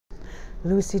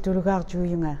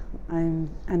Tulugarjuk. I'm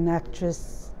an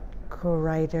actress,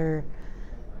 co-writer,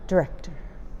 director.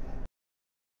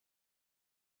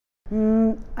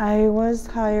 I was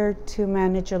hired to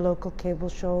manage a local cable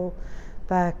show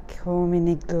back home in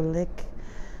Inuit,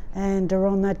 and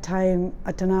around that time,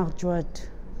 Tulugarjuk,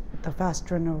 the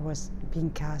fast runner, was being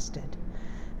casted.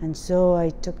 And so I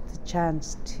took the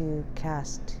chance to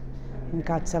cast and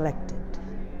got selected.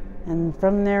 And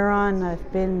from there on,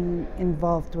 I've been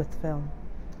involved with film.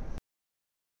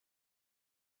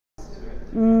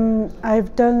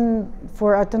 I've done,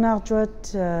 for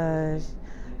Tulugarjuk,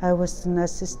 I was an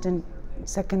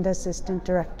second assistant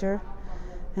director.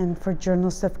 And for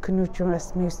Journals of Knut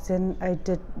Rasmussen, I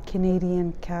did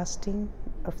Canadian casting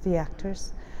of the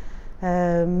actors,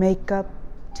 makeup,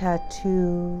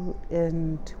 tattoo,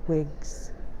 and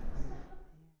wigs.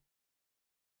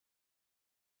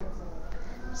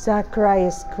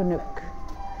 Zacharias Kunuk.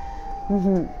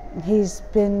 He's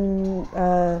been,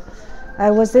 I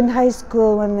was in high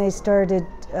school when they started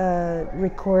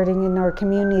recording in our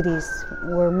communities.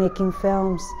 We're making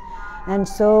films. And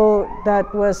so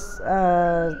that was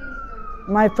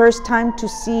my first time to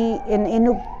see an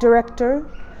Inuit director.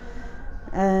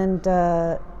 And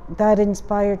that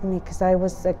inspired me because I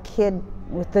was a kid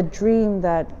with a dream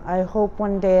that I hope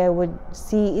one day I would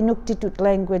see Inuktitut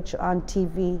language on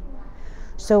TV.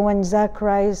 So when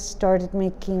Zacharias started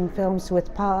making films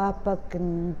with Pa'apak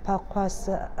and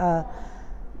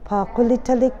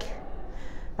Pa'kulitalik,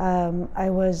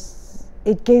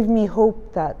 it gave me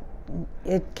hope that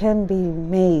it can be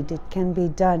made, it can be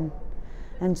done.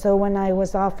 And so when I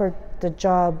was offered the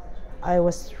job, I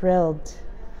was thrilled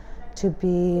to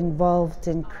be involved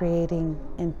in creating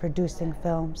and producing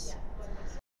films.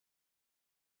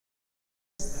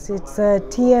 It's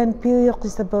Tia and Puyok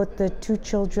is about the two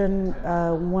children,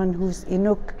 one who's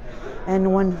Inuk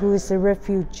and one who is a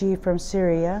refugee from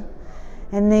Syria.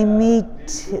 And they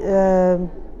meet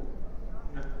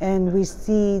and we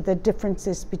see the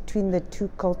differences between the two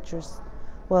cultures.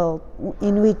 Well,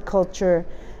 Inuit culture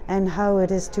and how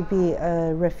it is to be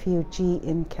a refugee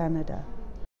in Canada.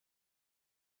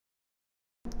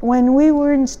 When we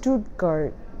were in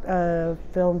Stuttgart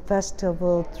Film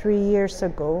Festival 3 years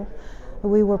ago,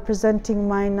 we were presenting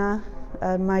Mina.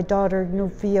 My daughter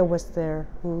Nufia was there,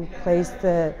 who plays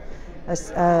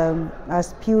as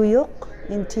Puyok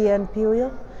in Tia and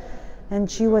Puyok. And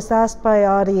she was asked by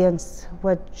audience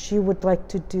what she would like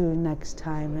to do next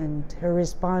time, and her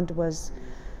response was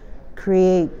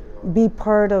be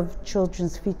part of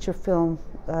children's feature film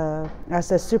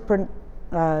as a super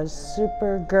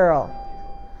girl.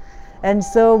 And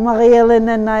so Marie-Hélène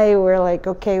and I were like,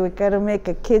 okay, we gotta make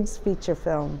a kids feature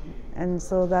film. And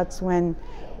so that's when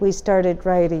we started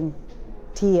writing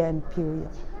Tia and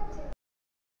Puyok.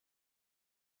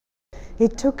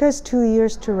 It took us 2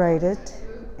 years to write it,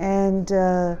 and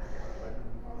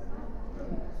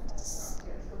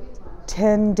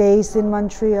 10 days in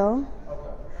Montreal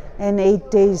and 8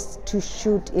 days to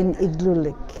shoot in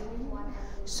Inuit.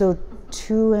 So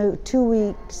two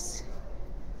weeks,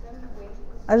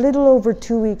 a little over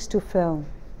 2 weeks to film.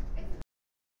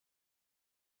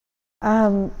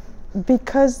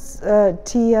 Because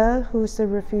Tia, who's a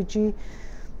refugee,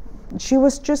 she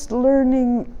was just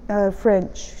learning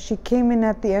French. She came in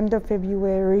at the end of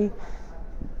February.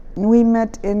 We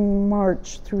met in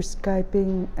March through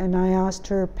Skyping, and I asked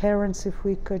her parents if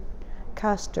we could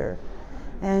cast her.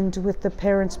 And with the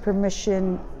parents'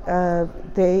 permission,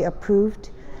 they approved,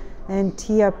 and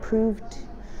Tia approved.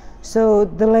 So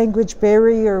the language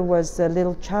barrier was a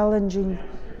little challenging.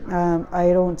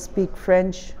 I don't speak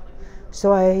French,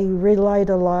 so I relied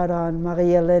a lot on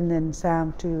Marie-Hélène and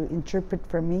Sam to interpret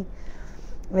for me.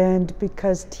 And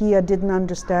because Tia didn't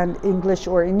understand English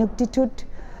or Inuktitut,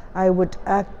 I would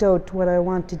act out what I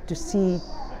wanted to see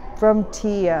from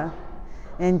Tia,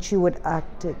 and she would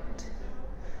act it.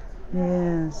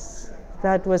 Yes,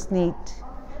 that was neat.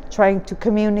 Trying to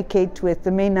communicate with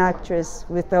the main actress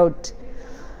without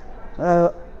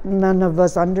none of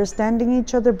us understanding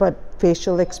each other, but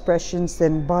facial expressions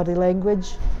and body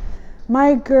language.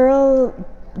 My girl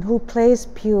who plays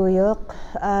Puyok,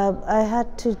 I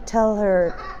had to tell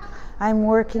her, I'm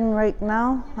working right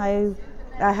now. I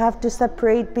have to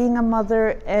separate being a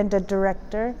mother and a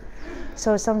director.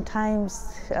 So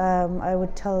sometimes I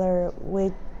would tell her,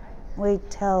 wait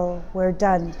till we're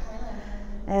done.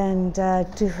 And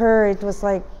to her it was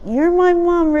like, you're my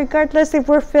mom regardless if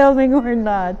we're filming or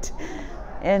not.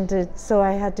 And so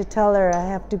I had to tell her I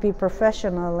have to be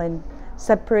professional and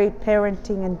separate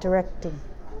parenting and directing.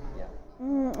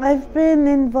 I've been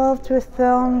involved with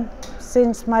film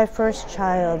since my first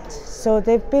child. So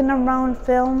they've been around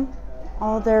film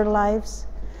all their lives.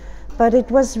 But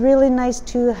it was really nice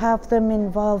to have them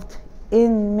involved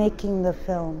in making the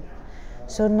film.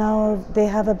 So now they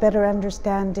have a better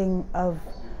understanding of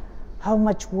how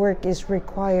much work is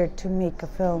required to make a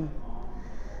film.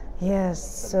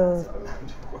 Yes, so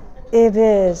it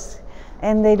is.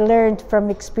 And they learned from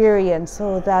experience,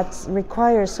 so that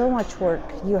requires so much work.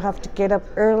 You have to get up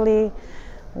early,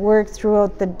 work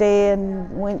throughout the day,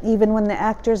 and even when the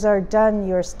actors are done,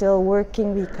 you're still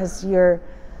working because you're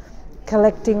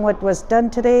collecting what was done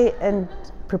today and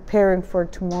preparing for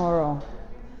tomorrow.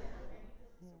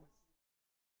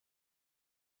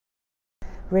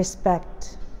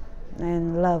 Respect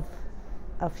and love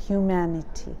of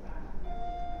humanity.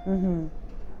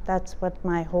 That's what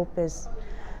my hope is,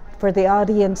 for the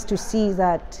audience to see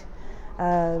that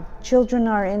children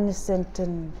are innocent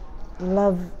and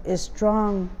love is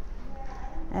strong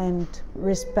and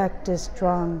respect is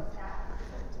strong.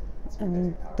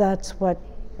 And that's what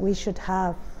we should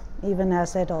have even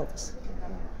as adults.